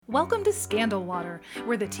Welcome to Scandal Water,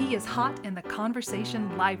 where the tea is hot and the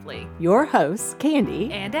conversation lively. Your hosts,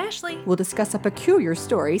 Candy And Ashley, will discuss a peculiar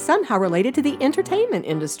story somehow related to the entertainment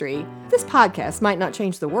industry. This podcast might not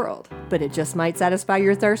change the world, but it just might satisfy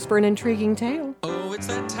your thirst for an intriguing tale. Oh, it's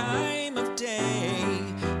that time of day.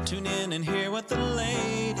 Tune in and hear what the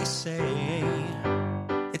ladies say.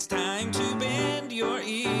 It's time to bend your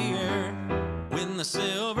ear when the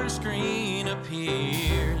silver screen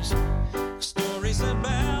appears. Stories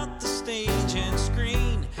about the stage and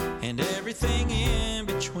screen and everything in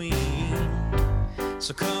between.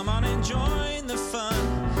 So come on and join the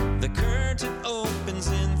fun. The curtain opens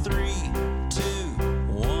in 3, 2,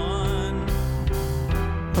 1.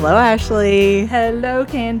 Hello, Ashley. hello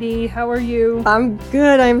Candy, how are you? I'm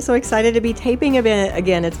good. I'm so excited to be taping a bit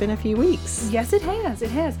again. It's been a few weeks. Yes, it has.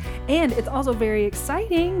 And it's also very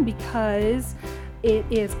exciting because it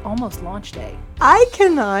is almost launch day. I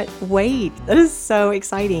cannot wait. That is so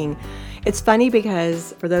exciting. It's funny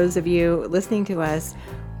because for those of you listening to us,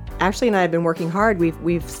 Ashley and I have been working hard.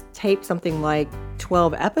 We've taped something like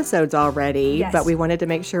 12 episodes already, Yes. but we wanted to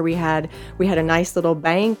make sure we had a nice little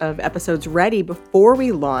bank of episodes ready before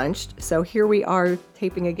we launched. So here we are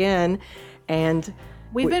taping again, and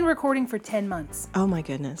We've been recording for 10 months. oh my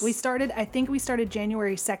goodness. I think we started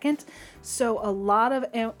January 2nd. So a lot of,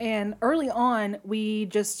 and early on,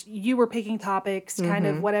 you were picking topics, kind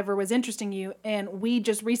of whatever was interesting you. And we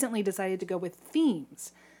just recently decided to go with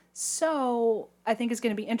themes. So I think it's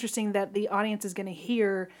going to be interesting that the audience is going to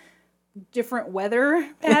hear different weather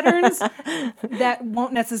patterns that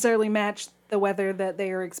won't necessarily match the weather that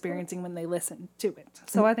they are experiencing when they listen to it.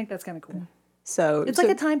 So I think that's kind of cool. So It's like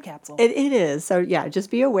a time capsule. It is. So yeah,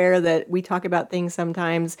 just be aware that we talk about things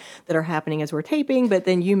sometimes that are happening as we're taping, but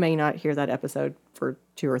then you may not hear that episode for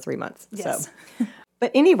 2 or 3 months. Yes. So,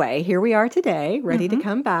 but anyway, here we are today, ready to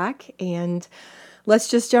come back, and let's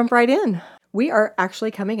just jump right in. We are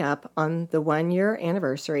actually coming up on the 1-year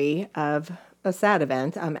anniversary of a sad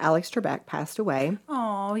event. Alex Trebek passed away.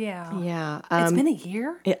 Oh, yeah. Yeah. It's been a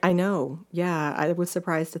year? I know. Yeah, I was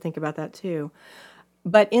surprised to think about that too.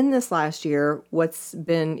 But in this last year, what's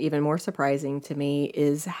been even more surprising to me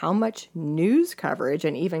is how much news coverage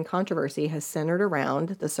and even controversy has centered around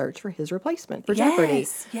the search for his replacement for Jeopardy.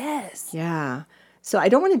 Yes. Yeah. So I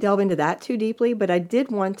don't want to delve into that too deeply, but I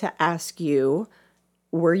did want to ask you,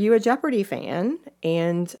 were you a Jeopardy fan?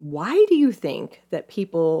 And why do you think that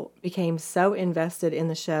people became so invested in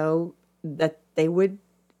the show that they would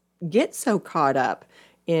get so caught up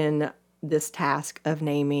in this task of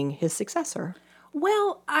naming his successor?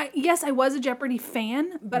 Well, I was a Jeopardy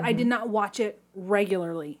fan, but I did not watch it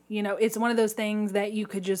regularly. You know, it's one of those things that you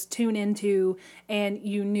could just tune into and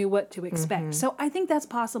you knew what to expect. So I think that's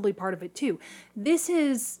possibly part of it too. This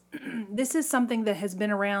is something that has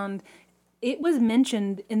been around. It was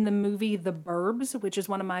mentioned in the movie The Burbs, which is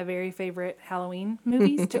one of my very favorite Halloween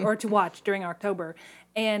movies to watch during October.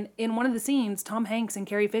 And in one of the scenes, Tom Hanks and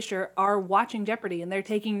Carrie Fisher are watching Jeopardy, and they're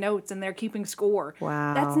taking notes and they're keeping score.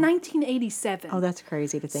 Wow. That's 1987. Oh, that's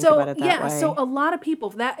crazy to think about it that way. So a lot of people,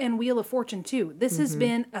 that and Wheel of Fortune too, this has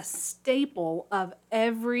been a staple of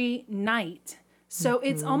every night. So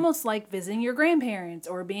it's almost like visiting your grandparents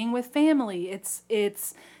or being with family.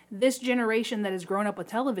 It's this generation that has grown up with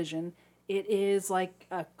television. It is like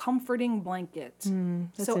a comforting blanket.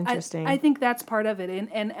 That's so interesting. I think that's part of it.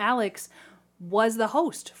 And Alex was the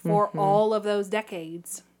host for all of those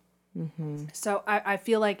decades. So I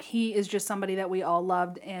feel like he is just somebody that we all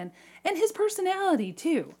loved, and his personality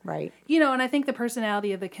too. Right. You know, and I think the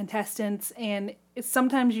personality of the contestants, and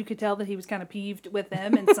sometimes you could tell that he was kind of peeved with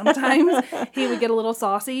them, and sometimes he would get a little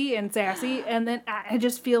saucy and sassy, and then I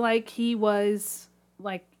just feel like he was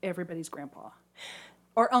like everybody's grandpa.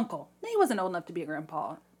 Or uncle. He wasn't old enough to be a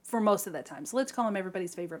grandpa for most of that time. So let's call him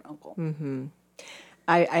everybody's favorite uncle.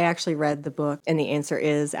 I actually read the book, and the answer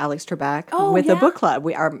is Alex Trebek Oh, with yeah? a book club.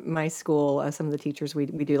 My school, some of the teachers, we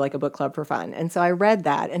do like a book club for fun. And so I read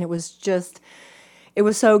that, and it was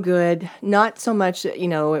so good. Not so much,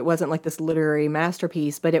 it wasn't like this literary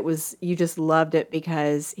masterpiece, but you just loved it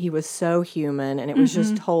because he was so human, and it was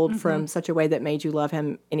just told from such a way that made you love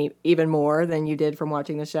him even more than you did from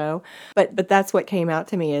watching the show. But that's what came out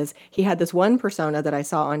to me is he had this one persona that I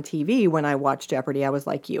saw on TV when I watched Jeopardy. I was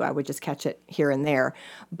like you. I would just catch it here and there.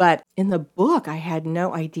 But in the book, I had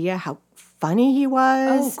no idea how funny he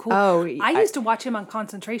was. Oh, cool. I used to watch him on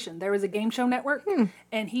Concentration. There was a game show network,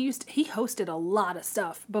 and he hosted a lot of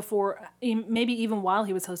stuff before, maybe even while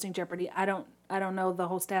he was hosting Jeopardy. I don't know the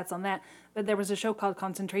whole stats on that, but there was a show called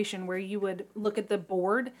Concentration where you would look at the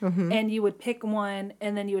board and you would pick one,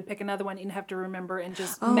 and then you would pick another one, and you'd have to remember and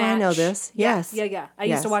just match. I know this. Yes. Yeah. I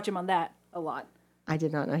used to watch him on that a lot. I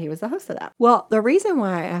did not know he was the host of that. Well, the reason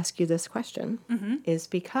why I ask you this question is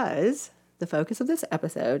because the focus of this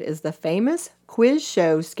episode is the famous quiz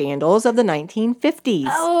show scandals of the 1950s.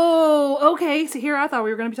 Oh, okay. So here I thought we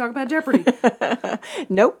were going to be talking about Jeopardy.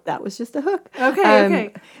 Nope, that was just a hook.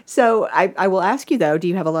 Okay. So I will ask you, though, do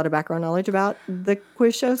you have a lot of background knowledge about the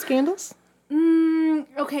quiz show scandals?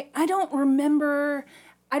 Okay, I don't remember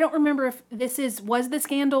if was the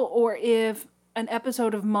scandal or if an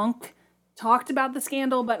episode of Monk talked about the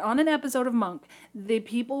scandal, but on an episode of Monk, the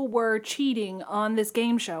people were cheating on this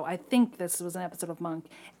game show. I think this was an episode of Monk,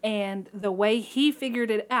 and the way he figured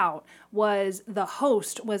it out was the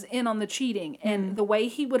host was in on the cheating, and the way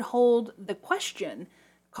he would hold the question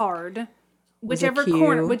card, whichever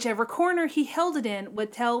corner he held it in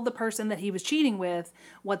would tell the person that he was cheating with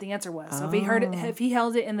what the answer was. So if he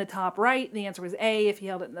held it in the top right, the answer was A. If he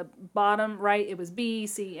held it in the bottom right, it was B,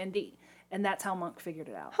 C, and D. And that's how Monk figured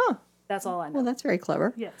it out. Huh. That's all I know. Well, that's very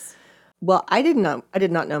clever. Yes. Well, I did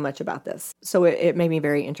not know much about this. So it made me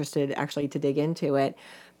very interested actually to dig into it.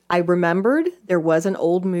 I remembered there was an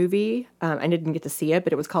old movie. I didn't get to see it,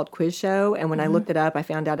 but it was called Quiz Show. And when I looked it up, I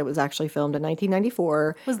found out it was actually filmed in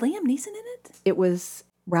 1994. Was Liam Neeson in it? It was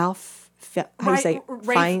Ralph. Ralph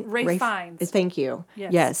Fiennes. Thank you.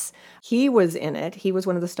 Yes. He was in it. He was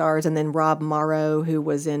one of the stars, and then Rob Morrow, who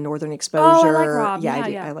was in Northern Exposure. Oh, I like Rob. Yeah,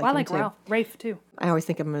 I like him too. Rafe too. I always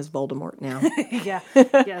think of him as Voldemort now. Yeah.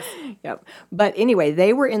 Yes. Yep. But anyway,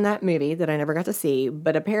 they were in that movie that I never got to see.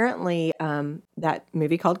 But apparently, that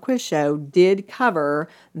movie called Quiz Show did cover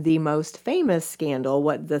the most famous scandal,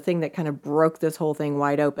 the thing that kind of broke this whole thing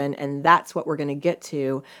wide open. And that's what we're going to get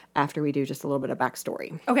to after we do just a little bit of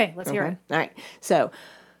backstory. Okay, let's hear it. All right. So,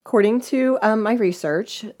 according to my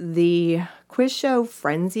research, the quiz show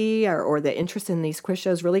frenzy or the interest in these quiz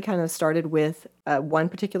shows really kind of started with one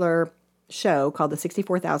particular show called the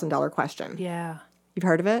 $64,000 Question. Yeah. You've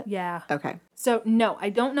heard of it? Yeah. Okay. So, no, I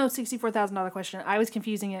don't know $64,000 Question. I was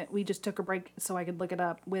confusing it. We just took a break so I could look it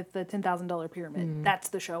up with the $10,000 Pyramid. That's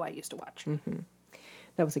the show I used to watch.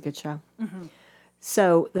 That was a good show.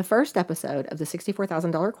 So the first episode of the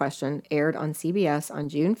 $64,000 Question aired on CBS on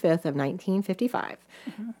June 5th of 1955.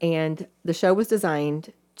 And the show was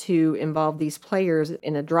designed to involve these players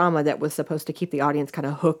in a drama that was supposed to keep the audience kind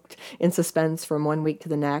of hooked in suspense from one week to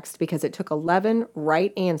the next, because it took 11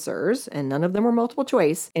 right answers, and none of them were multiple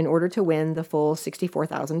choice, in order to win the full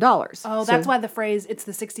 $64,000. Oh, that's why the phrase, it's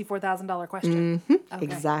the $64,000 question. Okay.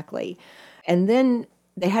 Exactly. And then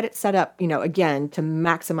they had it set up, again, to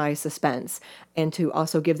maximize suspense and to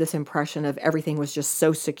also give this impression of everything was just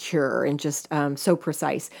so secure and just so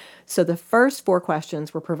precise. So the first 4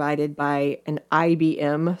 questions were provided by an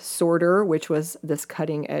IBM sorter, which was this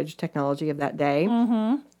cutting edge technology of that day.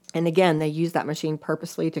 And again, they used that machine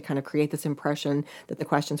purposely to kind of create this impression that the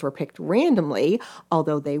questions were picked randomly,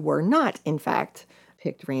 although they were not, in fact,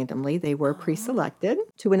 picked randomly. They were pre-selected.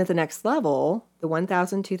 To win at the next level, the $1,000,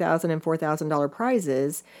 $2,000, and $4,000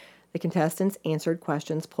 prizes, the contestants answered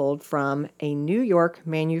questions pulled from a New York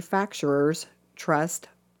manufacturer's trust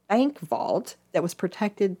bank vault that was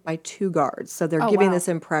protected by 2 guards. So they're giving this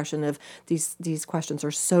impression of these questions are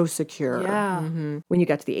so secure. Yeah. When you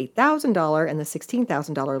got to the $8,000 and the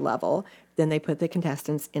 $16,000 level, then they put the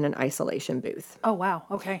contestants in an isolation booth. Oh, wow.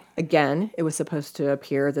 Okay. Again, it was supposed to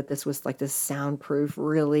appear that this was like this soundproof,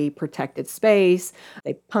 really protected space.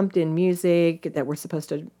 They pumped in music that were supposed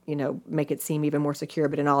to, make it seem even more secure.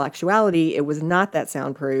 But in all actuality, it was not that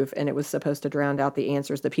soundproof, and it was supposed to drown out the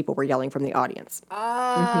answers that people were yelling from the audience.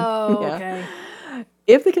 Oh, okay.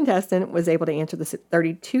 If the contestant was able to answer the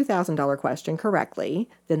 $32,000 question correctly,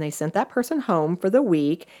 then they sent that person home for the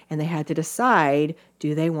week, and they had to decide,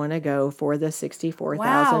 do they want to go for the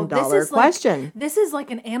 $64,000 question? This is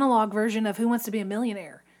like an analog version of Who Wants to Be a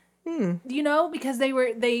Millionaire. Because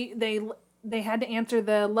they had to answer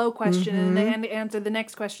the low question, and they had to answer the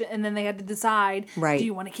next question, and then they had to decide, right, do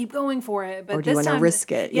you want to keep going for it? But or do you want to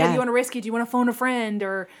risk it? Yeah, do you want to risk it? Do you want to phone a friend?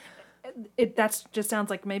 Or that just sounds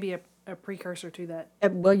like maybe a precursor to that.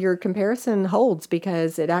 Well, your comparison holds,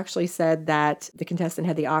 because it actually said that the contestant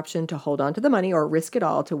had the option to hold on to the money or risk it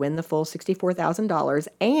all to win the full $64,000.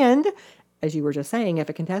 And as you were just saying, if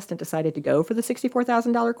a contestant decided to go for the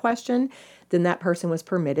 $64,000 question, then that person was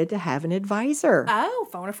permitted to have an advisor. Oh,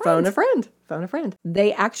 phone a friend. Phone a friend.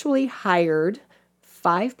 They actually hired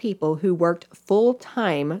 5 people who worked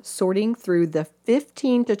full-time sorting through the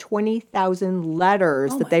 15 to 20,000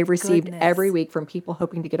 letters that they received every week from people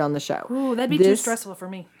hoping to get on the show. Ooh, that'd be too stressful for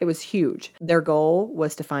me. It was huge. Their goal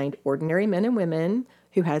was to find ordinary men and women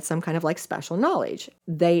who had some kind of like special knowledge.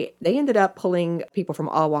 They ended up pulling people from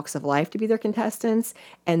all walks of life to be their contestants,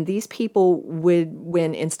 and these people would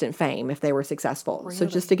win instant fame if they were successful. So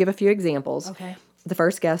just to give a few examples. Okay. The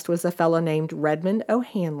first guest was a fellow named Redmond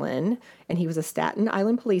O'Hanlon, and he was a Staten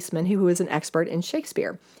Island policeman who was an expert in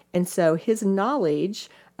Shakespeare. And so his knowledge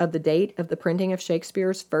of the date of the printing of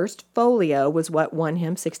Shakespeare's first folio was what won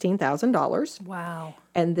him $16,000. Wow.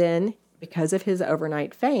 And then, because of his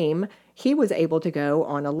overnight fame, he was able to go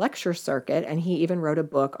on a lecture circuit, and he even wrote a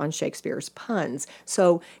book on Shakespeare's puns.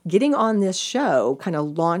 So getting on this show kind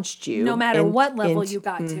of launched you. No matter what level you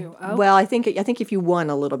got to. Oh. Well, I think if you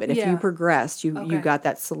won a little bit, if Yeah. you progressed, you Okay. got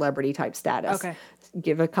that celebrity type status. Okay.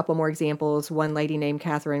 Give a couple more examples. One lady named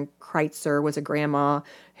Catherine Kreitzer was a grandma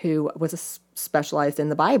who was specialized in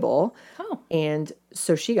the Bible. Oh. And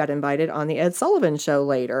so she got invited on the Ed Sullivan Show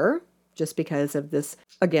later, just because of this,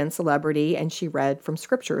 again, celebrity, and she read from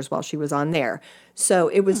scriptures while she was on there. So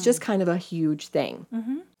it was just kind of a huge thing.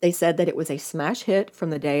 They said that it was a smash hit from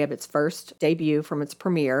the day of its first debut, from its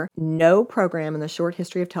premiere. No program in the short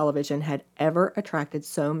history of television had ever attracted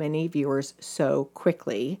so many viewers so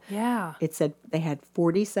quickly. Yeah. It said they had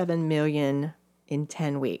 47 million in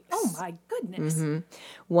 10 weeks. Oh my goodness.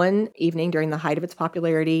 One evening during the height of its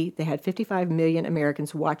popularity, they had 55 million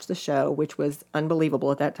Americans watch the show, which was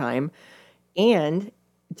unbelievable at that time. And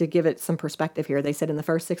to give it some perspective here, they said in the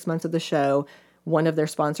first 6 months of the show, one of their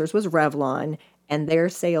sponsors was Revlon, and their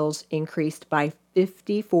sales increased by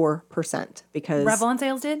 54% because Revlon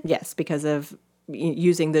sales did? Yes, because of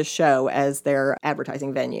using this show as their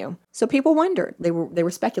advertising venue. So people wondered, they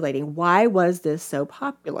were speculating, why was this so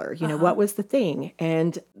popular? You know, what was the thing?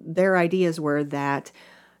 And their ideas were that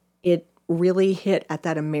it really hit at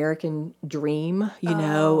that American dream, of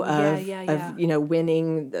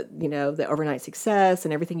winning the overnight success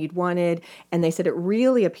and everything you'd wanted. And they said it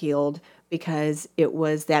really appealed because it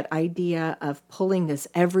was that idea of pulling this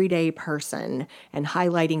everyday person and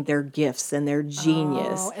highlighting their gifts and their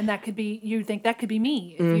genius. Oh, and that could be, you think that could be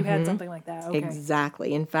me if you had something like that. Okay.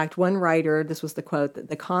 Exactly. In fact, one writer, this was the quote, that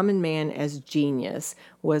the common man as genius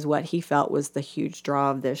was what he felt was the huge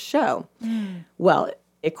draw of this show. Well,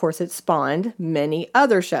 of course, it spawned many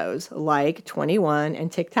other shows like 21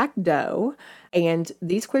 and Tic-Tac-Dough. And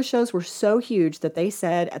these quiz shows were so huge that they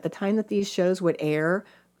said at the time that these shows would air,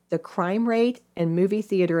 the crime rate and movie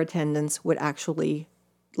theater attendance would actually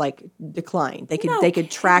decline. They could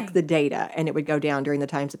track the data, and it would go down during the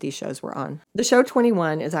times that these shows were on. The show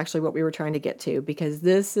 21 is actually what we were trying to get to, because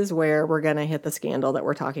this is where we're going to hit the scandal that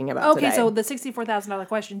we're talking about today. Okay, so the $64,000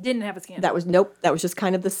 question didn't have a scandal. That was just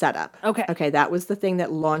kind of the setup. Okay, that was the thing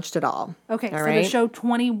that launched it all. Okay, all so right? the show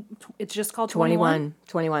 20, it's just called 21?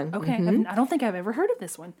 21. Okay, I don't think I've ever heard of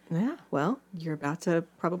this one. Yeah, well, you're about to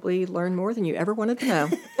probably learn more than you ever wanted to know.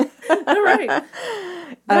 All right.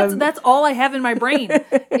 That's all I have in my brain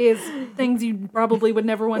is things you probably would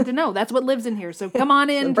never want to know. That's what lives in here. So come on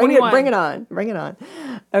in, bring 21. Bring it on.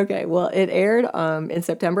 Okay, well, it aired in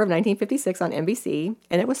September of 1956 on NBC,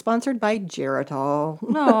 and it was sponsored by Geritol.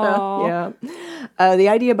 Aww. Yeah. The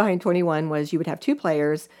idea behind 21 was you would have two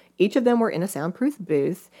players. Each of them were in a soundproof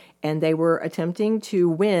booth, and they were attempting to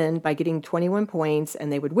win by getting 21 points,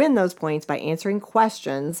 and they would win those points by answering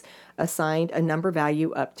questions assigned a number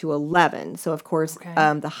value up to 11. So, of course,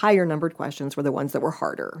 the higher numbered questions were the ones that were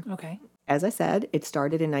harder. Okay. As I said, it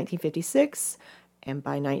started in 1956, and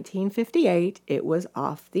by 1958, it was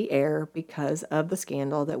off the air because of the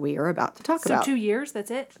scandal that we are about to talk about. So 2 years,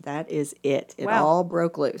 that's it? That is it. It Wow. all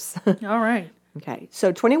broke loose. All right. Okay,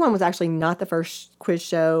 so 21 was actually not the first quiz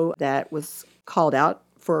show that was called out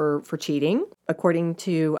for cheating. According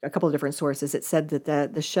to a couple of different sources, it said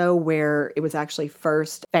that the show where it was actually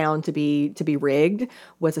first found to be rigged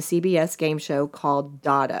was a CBS game show called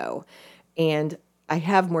Dotto. And I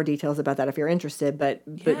have more details about that if you're interested, but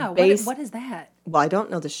what is that? Well, I don't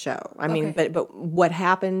know the show. I mean, but what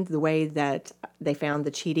happened, the way that they found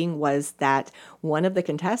the cheating was that one of the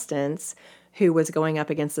contestants who was going up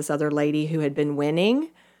against this other lady who had been winning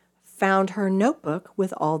found her notebook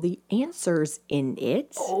with all the answers in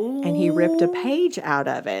it, and he ripped a page out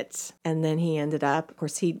of it. And then he ended up, of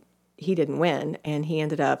course, he didn't win, and he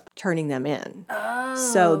ended up turning them in. Oh,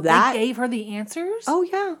 so that they gave her the answers? Oh,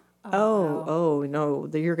 yeah. Oh, no,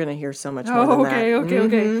 you're going to hear so much more than that.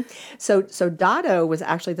 Okay. So Dotto was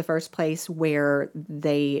actually the first place where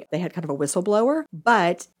they had kind of a whistleblower,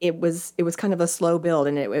 but it was kind of a slow build,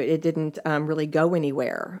 and it didn't really go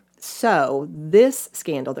anywhere. So this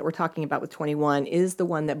scandal that we're talking about with 21 is the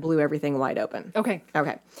one that blew everything wide open. Okay.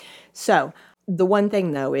 So the one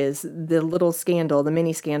thing, though, is the little scandal, the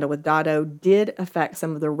mini scandal with Dotto did affect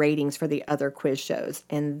some of the ratings for the other quiz shows,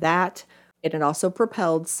 and that It had also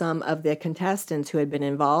propelled some of the contestants who had been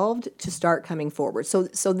involved to start coming forward.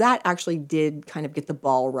 So that actually did kind of get the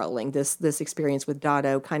ball rolling. This experience with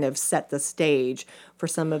Dotto kind of set the stage for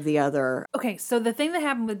some of the other. Okay, so the thing that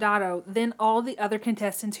happened with Dotto, then all the other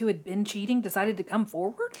contestants who had been cheating decided to come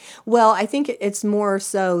forward? Well, I think it's more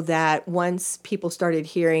so that once people started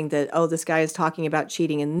hearing that, oh, this guy is talking about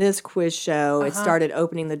cheating in this quiz show, it started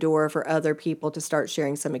opening the door for other people to start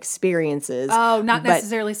sharing some experiences. Oh, not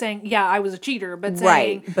necessarily saying, yeah, I was a cheater, but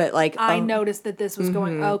saying, right, but like I noticed that this was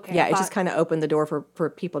going, okay. yeah, it just kind of opened the door for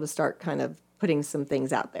people to start kind of putting some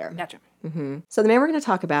things out there. Gotcha. So the man we're going to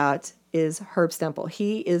talk about is Herb Stempel.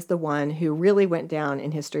 He is the one who really went down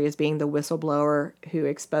in history as being the whistleblower who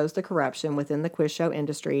exposed the corruption within the quiz show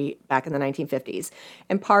industry back in the 1950s.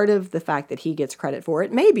 And part of the fact that he gets credit for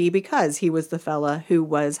it may be because he was the fella who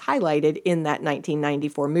was highlighted in that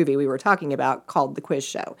 1994 movie we were talking about called The Quiz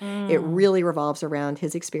Show. It really revolves around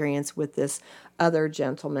his experience with this other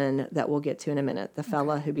gentleman that we'll get to in a minute, the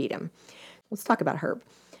fella who beat him. Let's talk about Herb.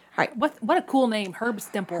 All right. What a cool name, Herb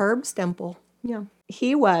Stempel. Herb Stempel. Yeah.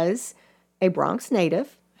 He was a Bronx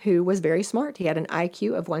native who was very smart. He had an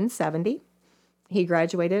IQ of 170. He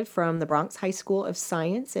graduated from the Bronx High School of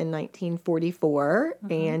Science in 1944,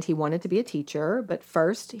 and he wanted to be a teacher, but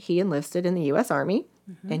first he enlisted in the U.S. Army,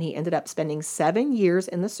 and he ended up spending 7 years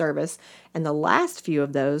in the service, and the last few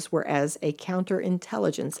of those were as a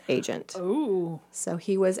counterintelligence agent. Ooh. So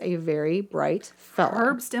he was a very bright fellow.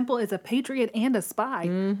 Herb Stempel is a patriot and a spy.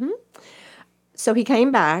 So he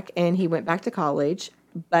came back, and he went back to college,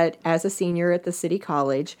 but as a senior at the city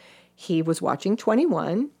college, he was watching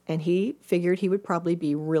 21, and he figured he would probably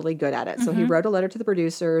be really good at it. So he wrote a letter to the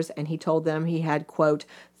producers, and he told them he had, quote,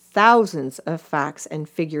 thousands of facts and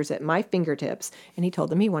figures at my fingertips, and he told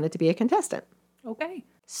them he wanted to be a contestant. Okay.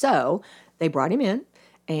 So they brought him in,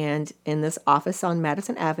 and in this office on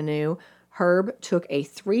Madison Avenue, Herb took a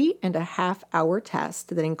 3.5-hour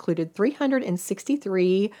test that included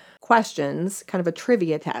 363 questions, kind of a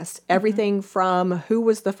trivia test. Everything from who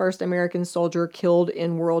was the first American soldier killed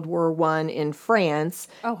in World War I in France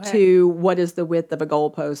to what is the width of a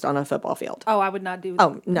goalpost on a football field. Oh, I would not do that.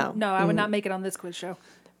 Oh, no. No, I would not make it on this quiz show.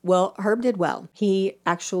 Well, Herb did well. He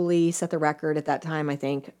actually set the record at that time, I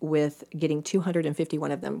think, with getting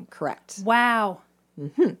 251 of them correct. Wow.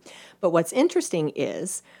 But what's interesting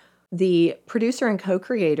is the producer and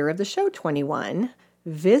co-creator of the show 21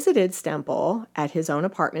 visited Stempel at his own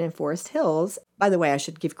apartment in Forest Hills. By the way, I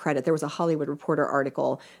should give credit. There was a Hollywood Reporter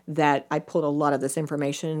article that I pulled a lot of this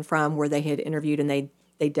information from where they had interviewed and they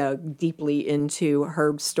dug deeply into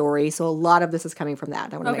Herb's story. So a lot of this is coming from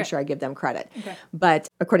that. I want to make sure I give them credit. Okay. But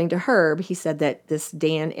according to Herb, he said that this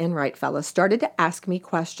Dan Enright fellow started to ask me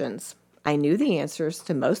questions. I knew the answers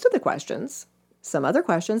to most of the questions. Some other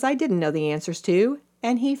questions I didn't know the answers to,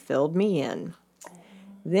 and he filled me in.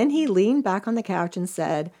 Then he leaned back on the couch and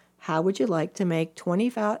said, how would you like to make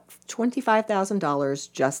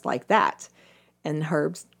 $25,000 just like that? And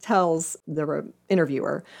Herb tells the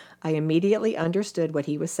interviewer, I immediately understood what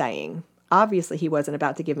he was saying. Obviously, he wasn't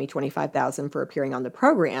about to give me $25,000 for appearing on the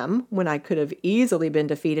program when I could have easily been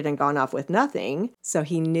defeated and gone off with nothing. So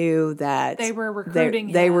he knew that they were recruiting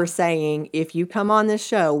him. They were saying, if you come on this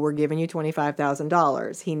show, we're giving you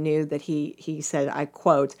 $25,000. He knew that he said, I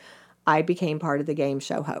quote, I became part of the game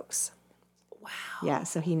show hoax. Wow. Yeah,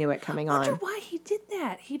 so he knew it coming on. I on. wonder why he did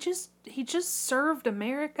that. He just served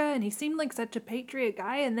America, and he seemed like such a patriot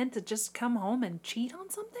guy, and then to just come home and cheat on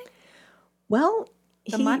something? Well,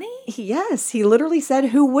 money? Yes, he literally said,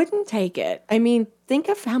 who wouldn't take it? I mean, think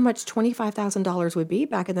of how much $25,000 would be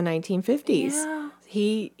back in the 1950s. Yeah.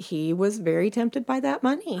 He was very tempted by that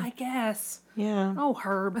money. I guess. Yeah. Oh,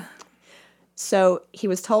 Herb. So he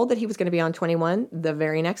was told that he was going to be on 21 the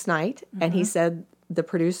very next night, and he said the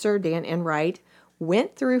producer, Dan Enright,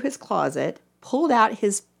 went through his closet, pulled out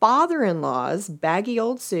his father-in-law's baggy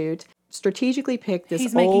old suit, strategically picked this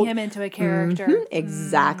He's making him into a character.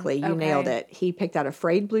 Exactly. You nailed it. He picked out a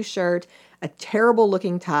frayed blue shirt, a terrible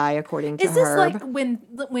looking tie, according to Herb. Is this like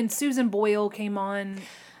when Susan Boyle came on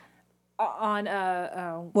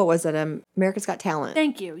what was it? America's Got Talent.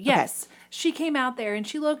 Thank you. Yes. Okay. She came out there and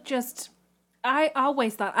she looked just, I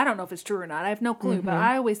always thought, I don't know if it's true or not, I have no clue, but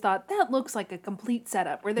I always thought that looks like a complete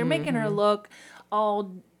setup where they're making her look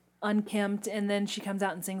all unkempt and then she comes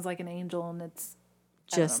out and sings like an angel and it's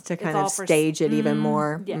just to kind of stage it even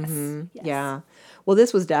more. Yes. Yes. Yeah. Well,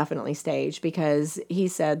 this was definitely staged because he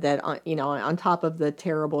said that, on top of the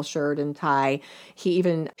terrible shirt and tie, he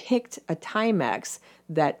even picked a Timex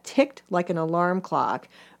that ticked like an alarm clock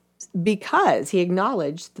because he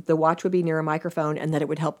acknowledged that the watch would be near a microphone and that it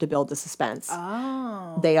would help to build the suspense.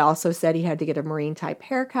 Oh. They also said he had to get a Marine-type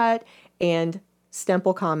haircut, and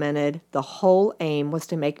Stemple commented, the whole aim was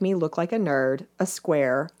to make me look like a nerd, a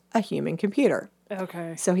square, a human computer.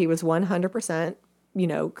 Okay. So he was 100%,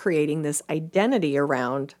 creating this identity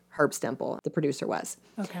around Herb Stemple, the producer was.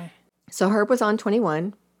 Okay. So Herb was on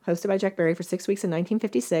 21, hosted by Jack Barry for 6 weeks in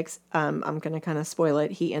 1956. I'm going to kind of spoil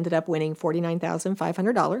it. He ended up winning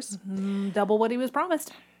 $49,500. Double what he was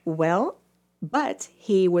promised. Well, but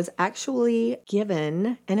he was actually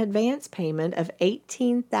given an advance payment of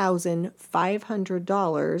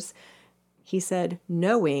 $18,500. He said,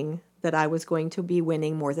 knowing that I was going to be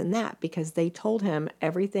winning more than that, because they told him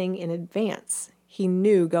everything in advance. He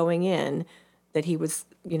knew going in that he was,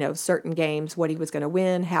 certain games, what he was going to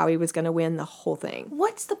win, how he was going to win, the whole thing.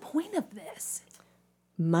 What's the point of this?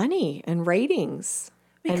 Money and ratings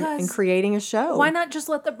and Because creating a show. Why not just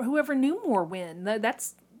let whoever knew more win?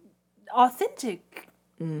 That's authentic.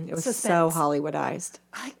 It was suspense. so Hollywoodized.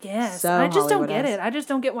 I guess. So I just don't get Hollywoodized. it. I just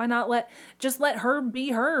don't get why not let Herb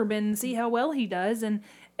be Herb and see how well he does, and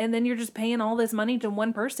then you're just paying all this money to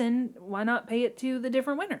one person. Why not pay it to the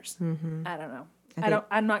different winners? Mm-hmm. I don't know.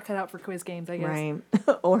 I'm not cut out for quiz games, I guess. Right.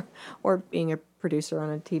 or being a producer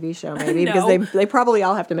on a TV show, maybe, No. because they probably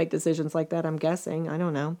all have to make decisions like that, I'm guessing. I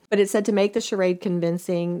don't know. But it said to make the charade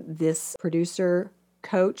convincing, this producer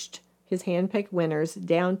coached his handpicked winners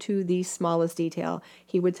down to the smallest detail.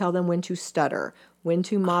 He would tell them when to stutter, when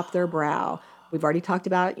to mop their brow. We've already talked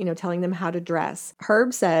about, telling them how to dress.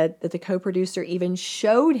 Herb said that the co-producer even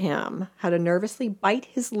showed him how to nervously bite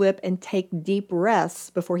his lip and take deep breaths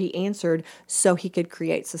before he answered so he could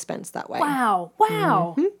create suspense that way. Wow.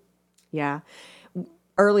 Wow. Mm-hmm. Yeah.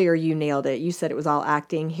 Earlier, you nailed it. You said it was all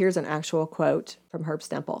acting. Here's an actual quote from Herb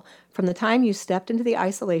Stemple. From the time you stepped into the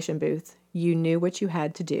isolation booth, you knew what you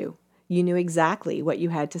had to do. You knew exactly what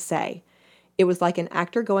you had to say. It was like an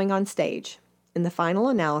actor going on stage. In the final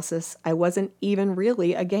analysis, I wasn't even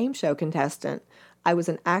really a game show contestant. I was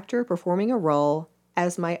an actor performing a role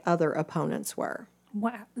as my other opponents were.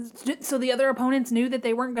 Wow. So the other opponents knew that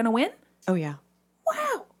they weren't going to win? Oh, yeah.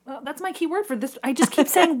 Wow. Well, that's my key word for this. I just keep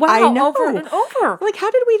saying wow I know. over and over. Like, how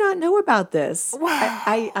did we not know about this? Wow.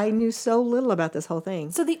 I knew so little about this whole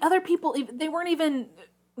thing. So the other people, they weren't even...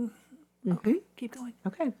 Okay, keep going.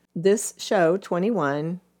 Okay. This show,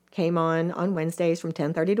 21, came on Wednesdays from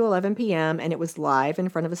 10:30 to 11 p.m., and it was live in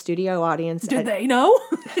front of a studio audience. Did they know?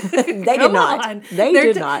 They did not. On. They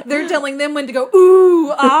did not. They're telling them when to go,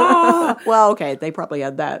 ooh, ah. Well, okay, they probably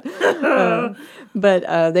had that.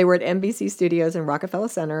 But they were at NBC Studios in Rockefeller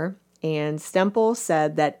Center, and Stemple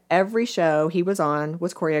said that every show he was on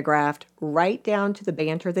was choreographed right down to the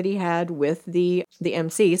banter that he had with the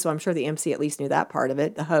MC, so I'm sure the MC at least knew that part of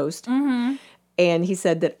it, the host. Mm-hmm. And he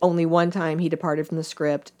said that only one time he departed from the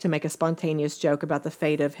script to make a spontaneous joke about the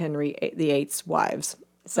fate of Henry VIII's wives.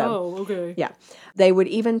 So, okay. yeah. They would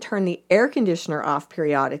even turn the air conditioner off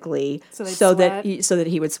periodically so that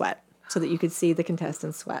he would sweat, so that you could see the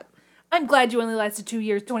contestants sweat. I'm glad you only lasted 2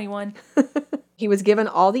 years, 21. He was given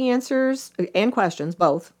all the answers and questions,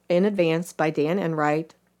 both, in advance by Dan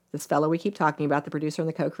Enright, this fellow we keep talking about, the producer and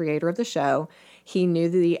the co-creator of the show. He knew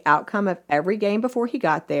the outcome of every game before he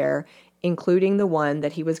got there, including the one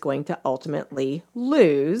that he was going to ultimately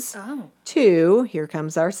lose to, here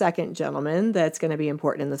comes our second gentleman that's going to be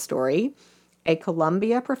important in the story, a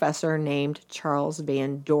Columbia professor named Charles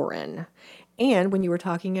Van Doren. And when you were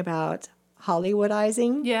talking about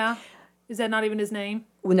Hollywoodizing... Yeah. Is that not even his name?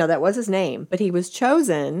 Well, no, that was his name. But he was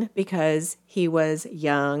chosen because he was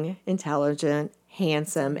young, intelligent,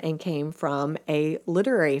 handsome, and came from a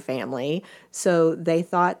literary family. So they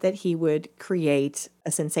thought that he would create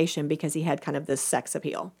a sensation because he had kind of this sex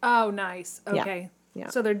appeal. Oh, nice. Okay. Yeah.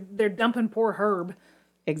 So they're dumping poor Herb.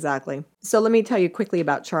 Exactly. So let me tell you quickly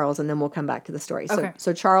about Charles, and then we'll come back to the story. Okay.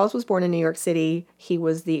 So Charles was born in New York City. He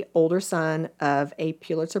was the older son of a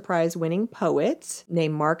Pulitzer Prize winning poet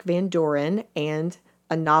named Mark Van Doren and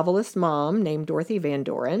a novelist mom named Dorothy Van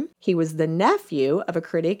Doren. He was the nephew of a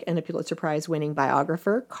critic and a Pulitzer Prize winning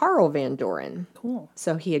biographer, Carl Van Doren. Cool.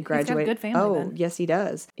 So he had graduated. He's got a good family then. Yes, he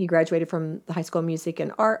does. He graduated from the High School of Music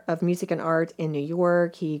and Art in New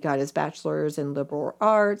York. He got his bachelor's in liberal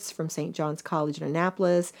arts from St. John's College in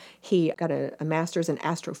Annapolis. He got a master's in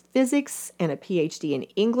astrophysics and a PhD in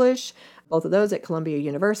English, both of those at Columbia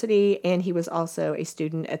University, and he was also a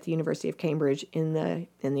student at the University of Cambridge in the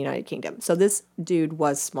United Kingdom. So this dude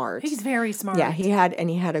was smart. He's very smart. Yeah, he had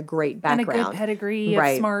a great background. And a good pedigree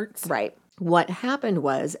of smarts. Right. What happened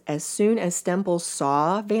was, as soon as Stemple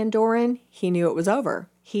saw Van Doren, he knew it was over.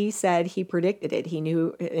 He said he predicted it. He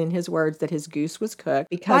knew, in his words, that his goose was cooked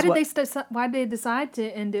because Why did they decide to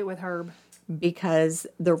end it with Herb? because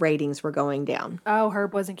the ratings were going down. Oh,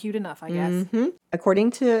 Herb wasn't cute enough, I guess.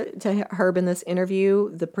 According to Herb in this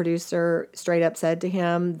interview, the producer straight up said to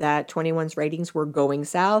him that 21's ratings were going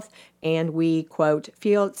south, and we, quote,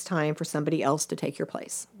 feel it's time for somebody else to take your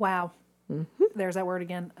place. Wow. There's that word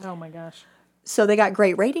again. Oh my gosh. So they got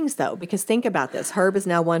great ratings, though, because think about this. Herb has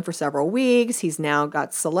now won for several weeks. He's now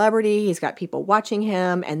got celebrity. He's got people watching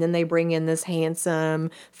him. And then they bring in this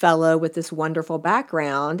handsome fellow with this wonderful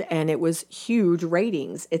background, and it was huge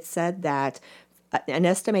ratings. It said that an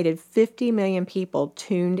estimated 50 million people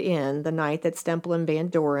tuned in the night that Stemple and Van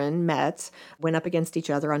Doren went up against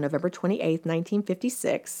each other on November 28th,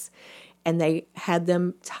 1956. And they had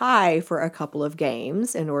them tie for a couple of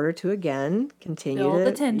games in order to, again, continue Build to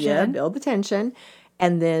the tension. Yeah, build the tension.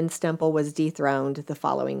 And then Stemple was dethroned the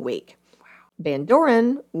following week. Van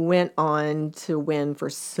Doren went on to win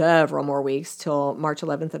for several more weeks till March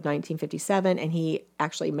 11th of 1957, and he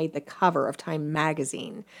actually made the cover of Time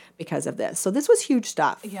magazine because of this. So this was huge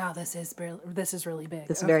stuff. Yeah, this is really big.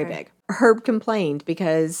 It's very big. Herb complained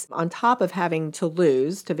because on top of having to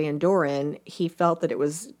lose to Van Doren, he felt that it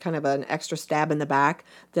was kind of an extra stab in the back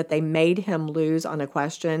that they made him lose on a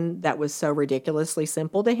question that was so ridiculously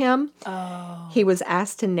simple to him. Oh. He was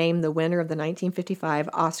asked to name the winner of the 1955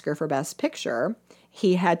 Oscar for Best Picture.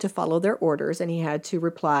 He had to follow their orders, and he had to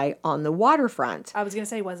reply on the waterfront. I was going to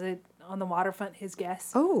say, was it on the waterfront, his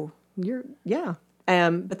guess? Oh, yeah.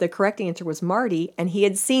 But the correct answer was Marty, and he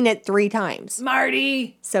had seen it 3 times.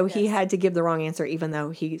 Marty! So he had to give the wrong answer, even though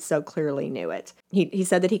he so clearly knew it. He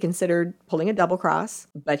said that he considered pulling a double cross,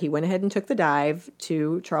 but he went ahead and took the dive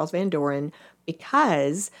to Charles Van Doren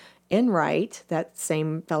because Enright, that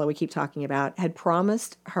same fellow we keep talking about, had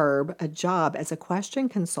promised Herb a job as a question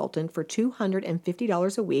consultant for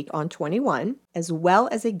 $250 a week on 21, as well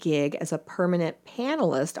as a gig as a permanent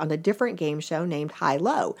panelist on a different game show named High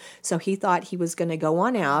Low. So he thought he was going to go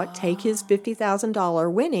on out, take his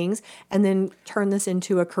 $50,000 winnings, and then turn this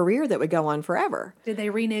into a career that would go on forever. Did they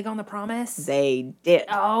renege on the promise? They did.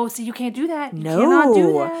 Oh, so you can't do that. You No. cannot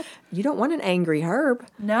do that. You don't want an angry Herb.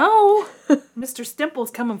 No. Mr.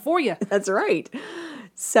 Stimple's coming for you. That's right.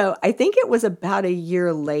 So I think it was about a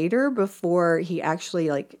year later before he actually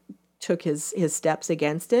took his steps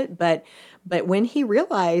against it. But when he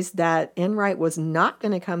realized that Enright was not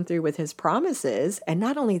going to come through with his promises, and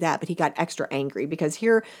not only that, but he got extra angry because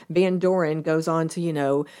here Van Doren goes on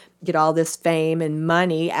to, get all this fame and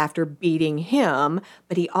money after beating him.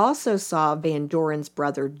 But he also saw Van Doren's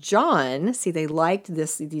brother John. See, they liked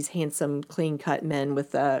these handsome, clean-cut men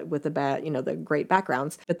with the the great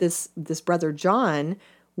backgrounds. But this brother John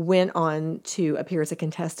went on to appear as a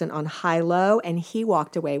contestant on High Low, and he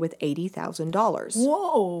walked away with $80,000.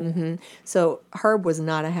 Whoa. Mm-hmm. So Herb was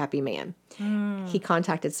not a happy man. He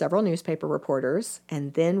contacted several newspaper reporters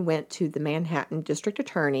and then went to the Manhattan district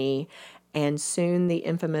attorney, and soon the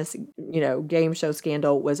infamous, game show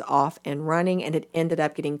scandal was off and running, and it ended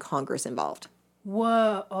up getting Congress involved.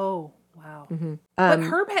 Whoa. Oh, wow. Mm-hmm. But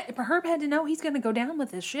Herb had to know he's going to go down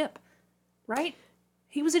with his ship, right?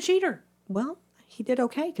 He was a cheater. Well, he did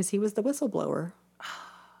okay because he was the whistleblower.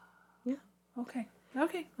 Yeah. Okay. All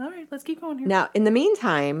right. Let's keep going here. Now, in the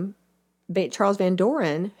meantime, Charles Van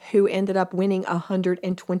Doren, who ended up winning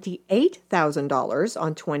 $128,000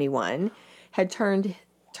 on 21, had turned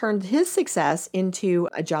his success into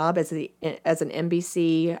a job as an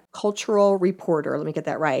NBC cultural reporter, let me get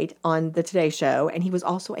that right, on the Today Show, and he was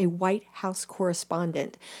also a White House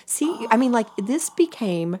correspondent. See, this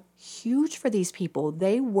became huge for these people.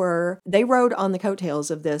 They rode on the coattails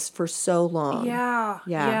of this for so long.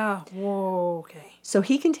 Yeah. Whoa, okay. So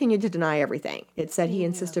he continued to deny everything. It said he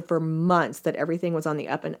insisted for months that everything was on the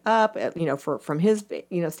up and up, from his,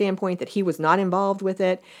 standpoint, that he was not involved with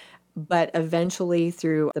it. But eventually,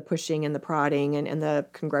 through the pushing and the prodding and the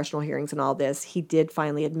congressional hearings and all this, he did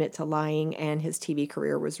finally admit to lying, and his TV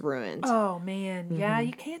career was ruined. Oh, man. Mm-hmm. Yeah,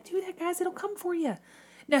 you can't do that, guys. It'll come for you.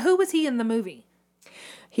 Now, who was he in the movie?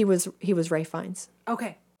 He was Ralph Fiennes.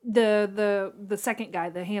 Okay. The second guy,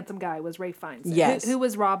 the handsome guy, was Ralph Fiennes. Yes. Who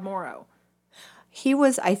was Rob Morrow? He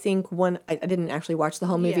was, I think, I didn't actually watch the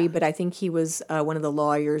whole movie, but I think he was one of the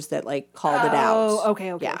lawyers that called it out. Oh,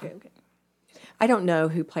 okay. I don't know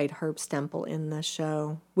who played Herb Stemple in the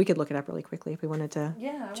show. We could look it up really quickly if we wanted to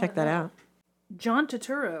check that out. John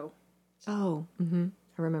Turturro. Oh, I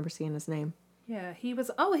remember seeing his name. Yeah, he was.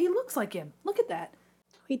 Oh, he looks like him. Look at that.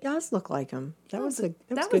 He does look like him. That was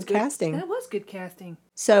good casting. That was good casting.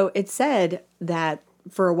 So it said that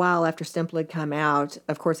for a while after Stemple had come out,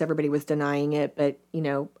 of course, everybody was denying it, but,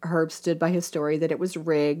 Herb stood by his story that it was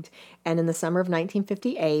rigged. And in the summer of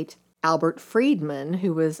 1958, Albert Friedman,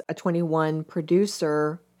 who was a 21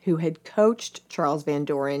 producer who had coached Charles Van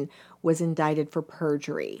Doren, was indicted for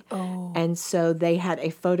perjury. Oh. And so they had a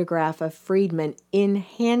photograph of Friedman in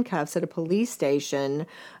handcuffs at a police station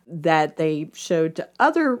that they showed to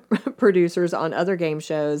other producers on other game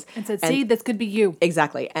shows. And said, see, this could be you.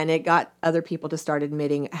 Exactly. And it got other people to start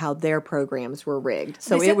admitting how their programs were rigged.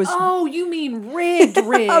 So They said, it was... oh, you mean rigged.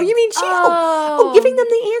 Oh, you mean giving them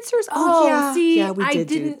the answers? Oh, yeah. See, yeah, we I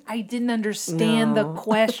didn't understand the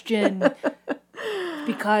question.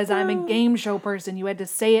 Because I'm a game show person, you had to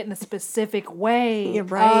say it in a specific way. Yeah,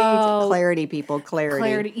 right. Oh, Clarity, people.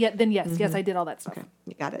 Clarity. Yeah. Then yes, I did all that stuff. Okay,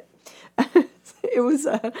 you got it. It was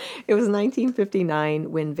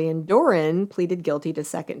 1959 when Van Doren pleaded guilty to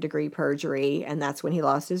second-degree perjury, and that's when he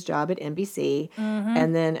lost his job at NBC.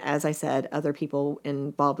 And then, as I said, other people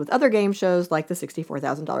involved with other game shows, like the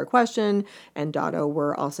 $64,000 Question and Dotto,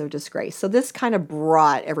 were also disgraced. So this kind of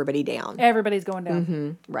brought everybody down. Everybody's going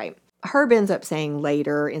down. Right. Herb ends up saying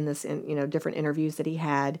later in this, different interviews that he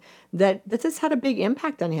had, that this had a big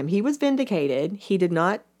impact on him. He was vindicated. He did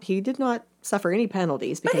not suffer any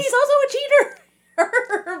penalties. But Because he's also a cheater.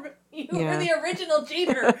 Herb, you Yeah. were the original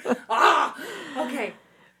cheater. Okay.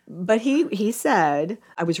 But he said,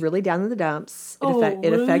 I was really down in the dumps. It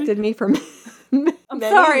Really? affected me for I'm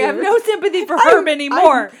sorry, I have no sympathy for Herb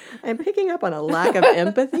anymore. I'm picking up on a lack of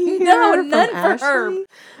empathy here. No, from none for Ashley.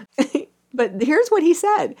 But here's what he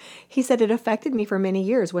said. He said, it affected me for many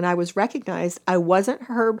years. When I was recognized, I wasn't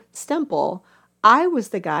Herb Stemple. I was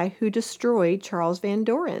the guy who destroyed Charles Van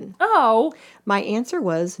Doren. Oh. My answer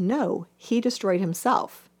was no, he destroyed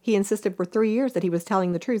himself. He insisted for 3 years that he was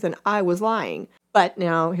telling the truth and I was lying. But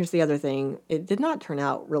now, here's the other thing. It did not turn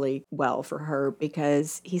out really well for Herb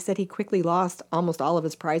because he said he quickly lost almost all of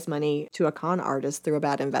his prize money to a con artist through a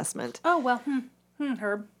bad investment. Oh, well,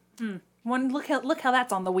 Herb. Look how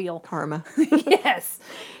that's on the wheel. Karma. Yes.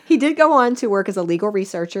 He did go on to work as a legal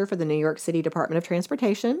researcher for the New York City Department of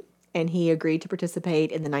Transportation, and he agreed to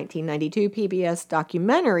participate in the 1992 PBS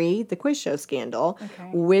documentary, The Quiz Show Scandal,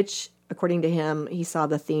 which, according to him, he saw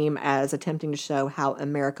the theme as attempting to show how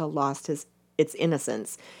America lost its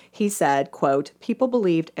innocence. He said, quote, people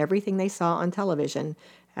believed everything they saw on television.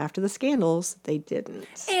 After the scandals, they didn't.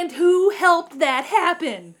 And who helped that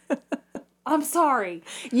happen? I'm sorry.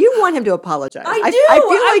 You want him to apologize. I do. I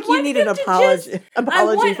feel like you want need him an to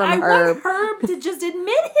apology from Herb. I want Herb to just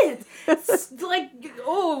admit it. Like,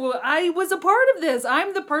 oh, I was a part of this.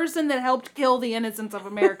 I'm the person that helped kill the innocence of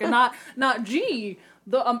America. Not gee,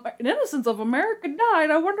 the innocence of America died.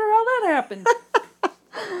 I wonder how that happened.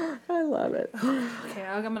 I love it. Okay,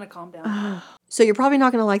 I'm going to calm down. So you're probably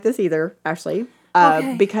not going to like this either, Ashley.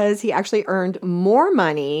 Okay. Because he actually earned more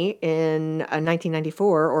money in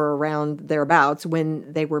 1994 or around thereabouts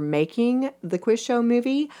when they were making the Quiz Show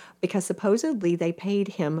movie, because supposedly they paid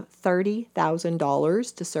him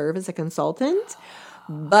 $30,000 to serve as a consultant.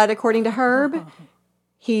 But according to Herb,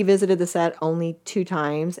 he visited the set only 2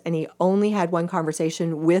 times, and he only had one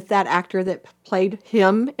conversation with that actor that played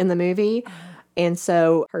him in the movie. And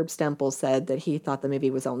so Herb Stemple said that he thought the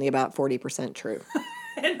movie was only about 40% true.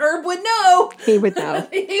 And Herb would know. He would know.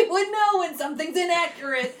 He would know when something's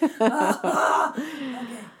inaccurate.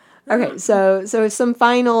 Okay, so some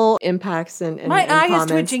final impacts and My eye comments.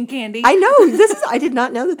 is twitching, Candy. I know. I did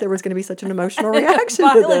not know that there was going to be such an emotional reaction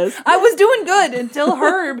to this. I was doing good until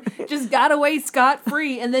Herb just got away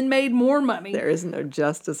scot-free and then made more money. There is no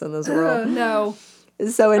justice in this world. No.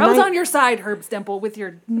 So I was on your side, Herb Stemple, with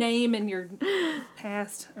your name and your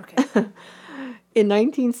past. Okay. In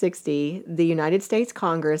 1960, the United States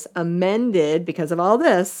Congress amended, because of all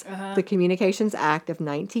this, the Communications Act of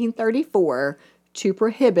 1934 to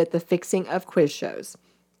prohibit the fixing of quiz shows.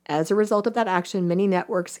 As a result of that action, many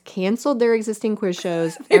networks canceled their existing quiz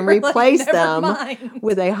shows and replaced them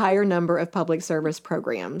with a higher number of public service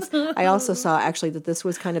programs. I also saw actually that this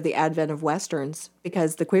was kind of the advent of Westerns,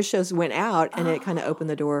 because the quiz shows went out and it kind of opened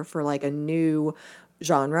the door for like a new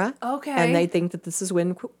genre. Okay. And they think that this is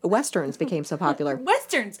when Westerns became so popular.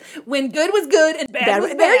 Westerns. When good was good and bad was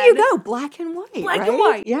bad. There you go. Black and white. Black right? and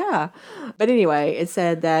white. Yeah. But anyway, it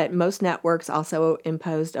said that most networks also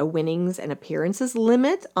imposed a winnings and appearances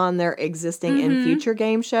limit on their existing and future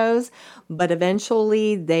game shows. But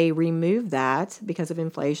eventually they removed that because of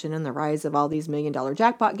inflation and the rise of all these $1 million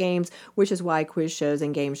jackpot games, which is why quiz shows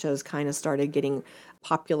and game shows kind of started getting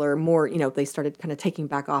popular more, they started kind of taking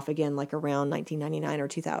back off again, like around 1999 or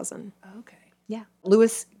 2000. Okay. Yeah.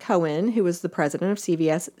 Louis Cohen, who was the president of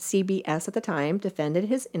CBS at the time, defended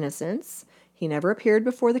his innocence. He never appeared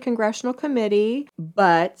before the congressional committee,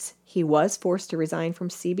 but he was forced to resign from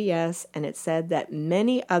CBS, and it said that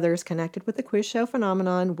many others connected with the quiz show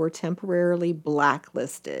phenomenon were temporarily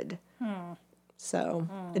blacklisted. So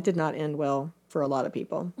it did not end well for a lot of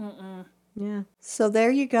people. Yeah. So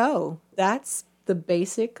there you go. That's the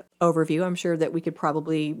basic overview. I'm sure that we could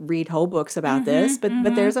probably read whole books about this,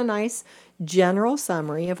 but there's a nice general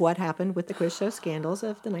summary of what happened with the quiz show scandals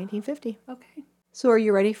of the 1950. Okay. So are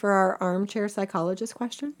you ready for our armchair psychologist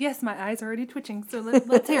question? Yes, my eyes are already twitching, so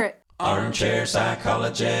let's hear it. Armchair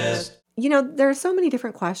Psychologist. You know, there are so many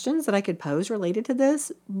different questions that I could pose related to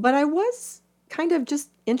this, but I was kind of just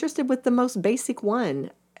interested with the most basic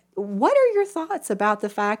one. What are your thoughts about the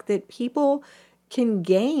fact that people can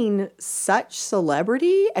gain such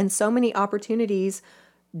celebrity and so many opportunities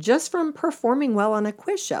just from performing well on a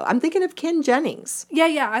quiz show? I'm thinking of Ken Jennings.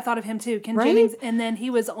 Yeah, I thought of him too. Ken Right? Jennings, and then he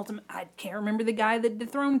was I can't remember the guy that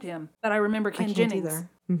dethroned him, but I remember Ken can't Jennings. either.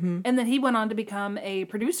 And then he went on to become a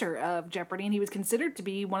producer of Jeopardy, and he was considered to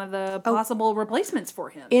be one of the possible replacements for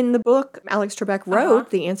him. In the book Alex Trebek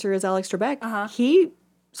wrote, The Answer is Alex Trebek, he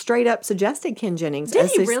straight up suggested Ken Jennings. Did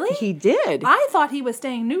he really? He did. I thought he was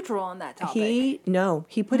staying neutral on that topic.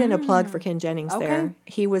 He put in a plug for Ken Jennings there. Okay.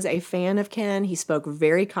 He was a fan of Ken. He spoke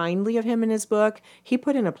very kindly of him in his book. He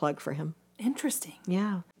put in a plug for him. Interesting.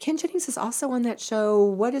 Yeah. Ken Jennings is also on that show.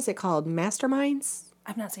 What is it called? Masterminds?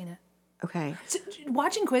 I've not seen it. Okay. So,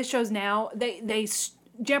 watching quiz shows now, they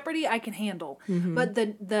Jeopardy I can handle, but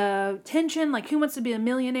the tension, like Who Wants to Be a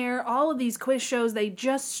Millionaire, all of these quiz shows, they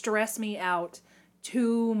just stress me out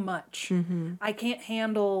too much. I can't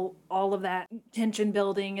handle all of that tension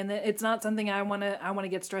building, and it's not something I want to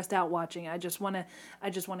get stressed out watching. I just want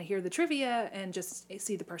to hear the trivia and just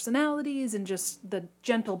see the personalities and just the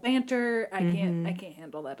gentle banter. I can't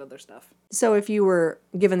handle that other stuff. So if you were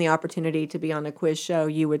given the opportunity to be on a quiz show,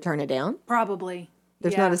 you would turn it down? Probably.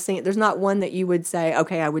 There's Yeah. there's not one that you would say,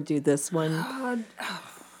 okay, I would do this one.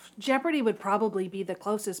 Jeopardy would probably be the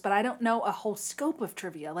closest, but I don't know a whole scope of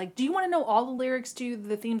trivia. Like, do you want to know all the lyrics to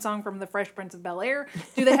the theme song from The Fresh Prince of Bel-Air?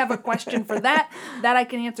 Do they have a question for that? That I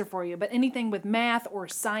can answer for you. But anything with math or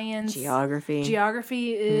science, Geography,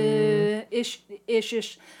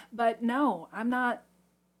 ish. But no, I'm not.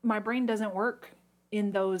 My brain doesn't work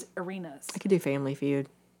in those arenas. I could do Family Feud.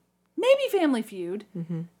 Maybe Family Feud.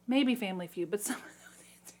 Maybe Family Feud, but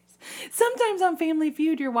sometimes on Family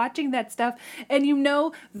Feud, you're watching that stuff, and you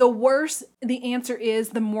know the worse the answer is,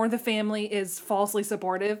 the more the family is falsely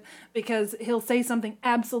supportive, because he'll say something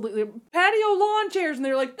absolutely, patio lawn chairs, and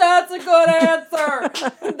they're like, that's a good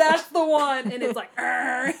answer. That's the one. And it's like,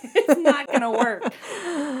 it's not going to work.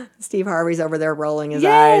 Steve Harvey's over there rolling his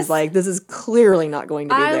Yes! eyes like, this is clearly not going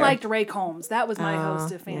to be I there. liked Ray Combs. That was my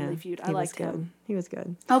host of Family Yeah, Feud. I he was liked him. good. He was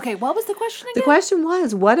good. Okay, what was the question The again? question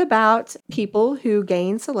was, what about people who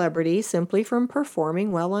gain celebrity simply from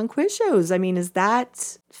performing well on quiz shows? I mean, is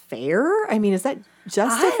that fair? I mean, is that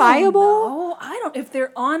justifiable? I don't. If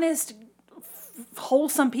they're honest,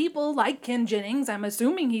 wholesome people like Ken Jennings, I'm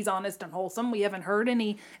assuming he's honest and wholesome. We haven't heard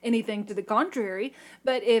anything to the contrary.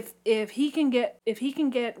 But if he can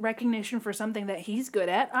get recognition for something that he's good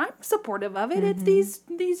at, I'm supportive of it. It's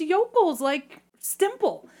these yokels like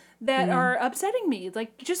Stimple that are upsetting me. It's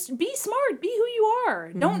like, just be smart, be who you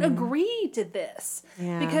are. Don't agree to this.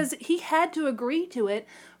 Yeah. Because he had to agree to it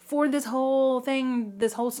for this whole thing,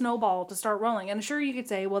 this whole snowball to start rolling. And sure, you could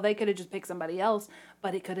say, well, they could have just picked somebody else,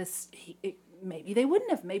 but maybe they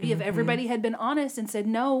wouldn't have. Maybe if everybody had been honest and said,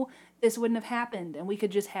 no, this wouldn't have happened, and we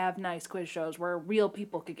could just have nice quiz shows where real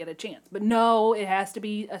people could get a chance. But no, it has to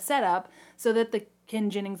be a setup so that the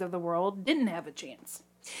Ken Jennings of the world didn't have a chance.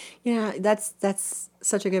 Yeah, that's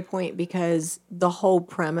such a good point, because the whole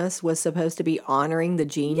premise was supposed to be honoring the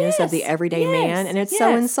genius of the Yes, everyday yes, man, and it's so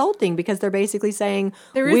yes. insulting, because they're basically saying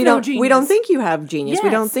There is we no don't we don't genius. think you have genius.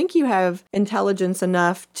 We don't Yes. think you have intelligence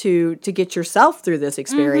enough to get yourself through this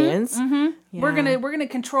experience. We're gonna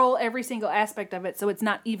control every single aspect of it, so it's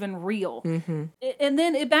not even real. And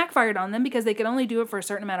then it backfired on them because they could only do it for a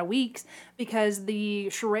certain amount of weeks, because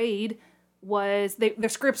the charade was their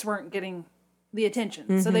scripts weren't getting the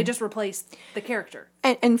attention, so they just replaced the character.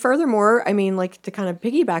 And furthermore, I mean, like, to kind of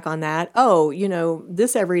piggyback on that,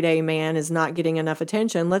 this everyday man is not getting enough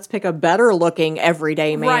attention. Let's pick a better looking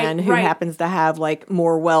everyday man who right. happens to have like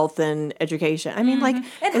more wealth and education. I mean, like,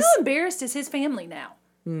 And how embarrassed is his family now?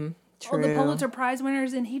 All the true. Pulitzer Prize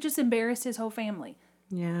winners, and he just embarrassed his whole family.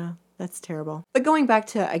 Yeah, that's terrible. But going back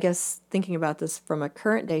to, I guess, thinking about this from a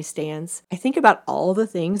current day stance, I think about all the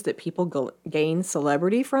things that people gain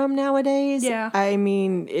celebrity from nowadays. Yeah. I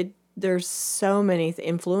mean, there's so many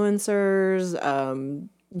influencers,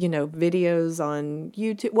 videos on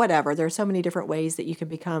YouTube, whatever. There's so many different ways that you can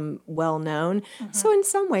become well known. So in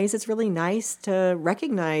some ways, it's really nice to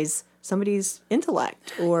recognize somebody's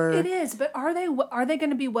intellect. Or it is, but are they going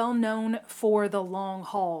to be well known for the long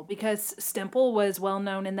haul? Because Stemple was well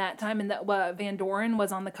known in that time, and that Van Doren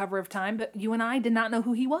was on the cover of Time, but you and I did not know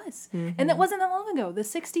who he was, and that wasn't that long ago. The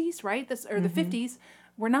 '60s, right? The '50s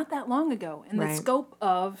were not that long ago, and the scope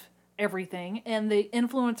of everything, and the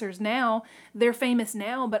influencers now, they're famous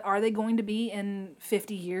now, but are they going to be in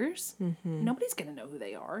 50 years? Nobody's going to know who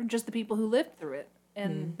they are, just the people who lived through it.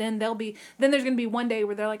 And then there's going to be one day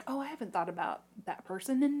where they're like, oh, I haven't thought about that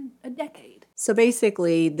person in a decade. So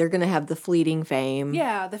basically, they're going to have the fleeting fame.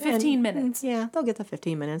 Yeah, the 15 minutes. Yeah, they'll get the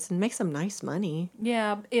 15 minutes and make some nice money.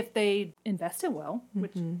 Yeah, if they invest it well,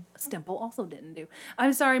 which Stemple also didn't do.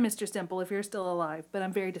 I'm sorry, Mr. Stemple, if you're still alive, but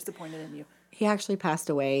I'm very disappointed in you. He actually passed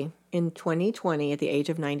away in 2020 at the age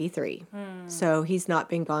of 93. So he's not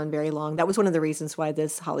been gone very long. That was one of the reasons why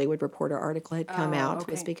this Hollywood Reporter article had come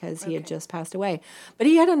out, was because he had just passed away. But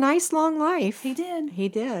he had a nice long life. He did. He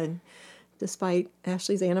did, despite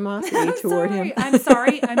Ashley's animosity toward him. I'm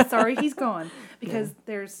sorry he's gone, because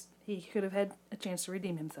he could have had a chance to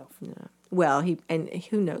redeem himself. Yeah. Well, and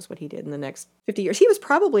who knows what he did in the next 50 years. He was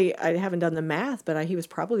probably, I haven't done the math, but he was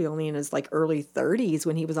probably only in his early 30s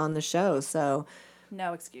when he was on the show. So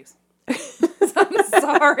no excuse. I'm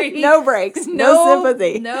sorry. No breaks. No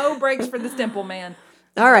sympathy. No breaks for the Stemple man.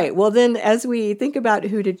 All right. Well, then, as we think about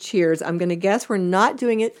who to cheers, I'm going to guess we're not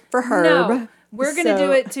doing it for Herb. No, we're going to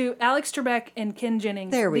do it to Alex Trebek and Ken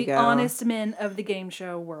Jennings, the honest men of the game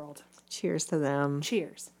show world. Cheers to them.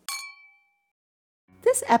 Cheers.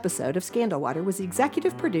 This episode of Scandal Water was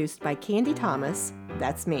executive produced by Candy Thomas,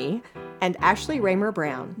 that's me, and Ashley Raymer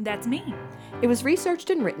Brown. That's me. It was researched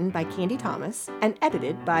and written by Candy Thomas and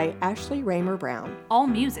edited by Ashley Raymer Brown. All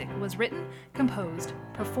music was written, composed,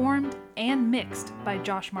 performed, and mixed by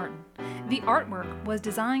Josh Martin. The artwork was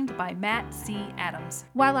designed by Matt C. Adams,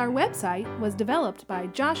 while our website was developed by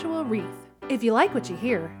Joshua Reith. If you like what you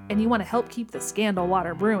hear and you want to help keep the Scandal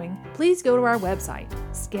Water brewing, please go to our website,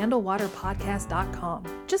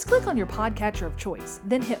 scandalwaterpodcast.com. Just click on your podcatcher of choice,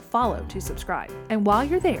 then hit follow to subscribe. And while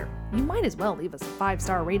you're there, you might as well leave us a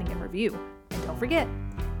 5-star rating and review. And don't forget,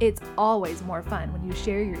 it's always more fun when you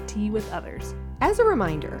share your tea with others. As a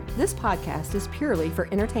reminder, this podcast is purely for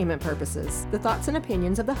entertainment purposes. The thoughts and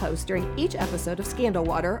opinions of the host during each episode of Scandal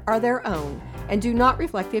Water are their own and do not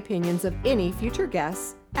reflect the opinions of any future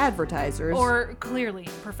guests, advertisers, or clearly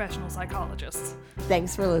professional psychologists.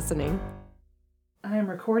 Thanks for listening. I am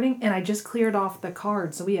recording and I just cleared off the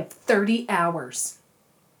card, so we have 30 hours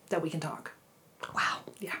that we can talk. Wow.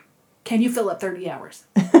 Yeah. Can you fill up 30 hours?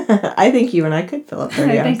 I think you and I could fill up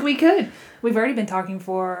 30 hours. I think we could. We've already been talking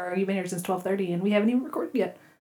you've been here since 12:30 and we haven't even recorded yet.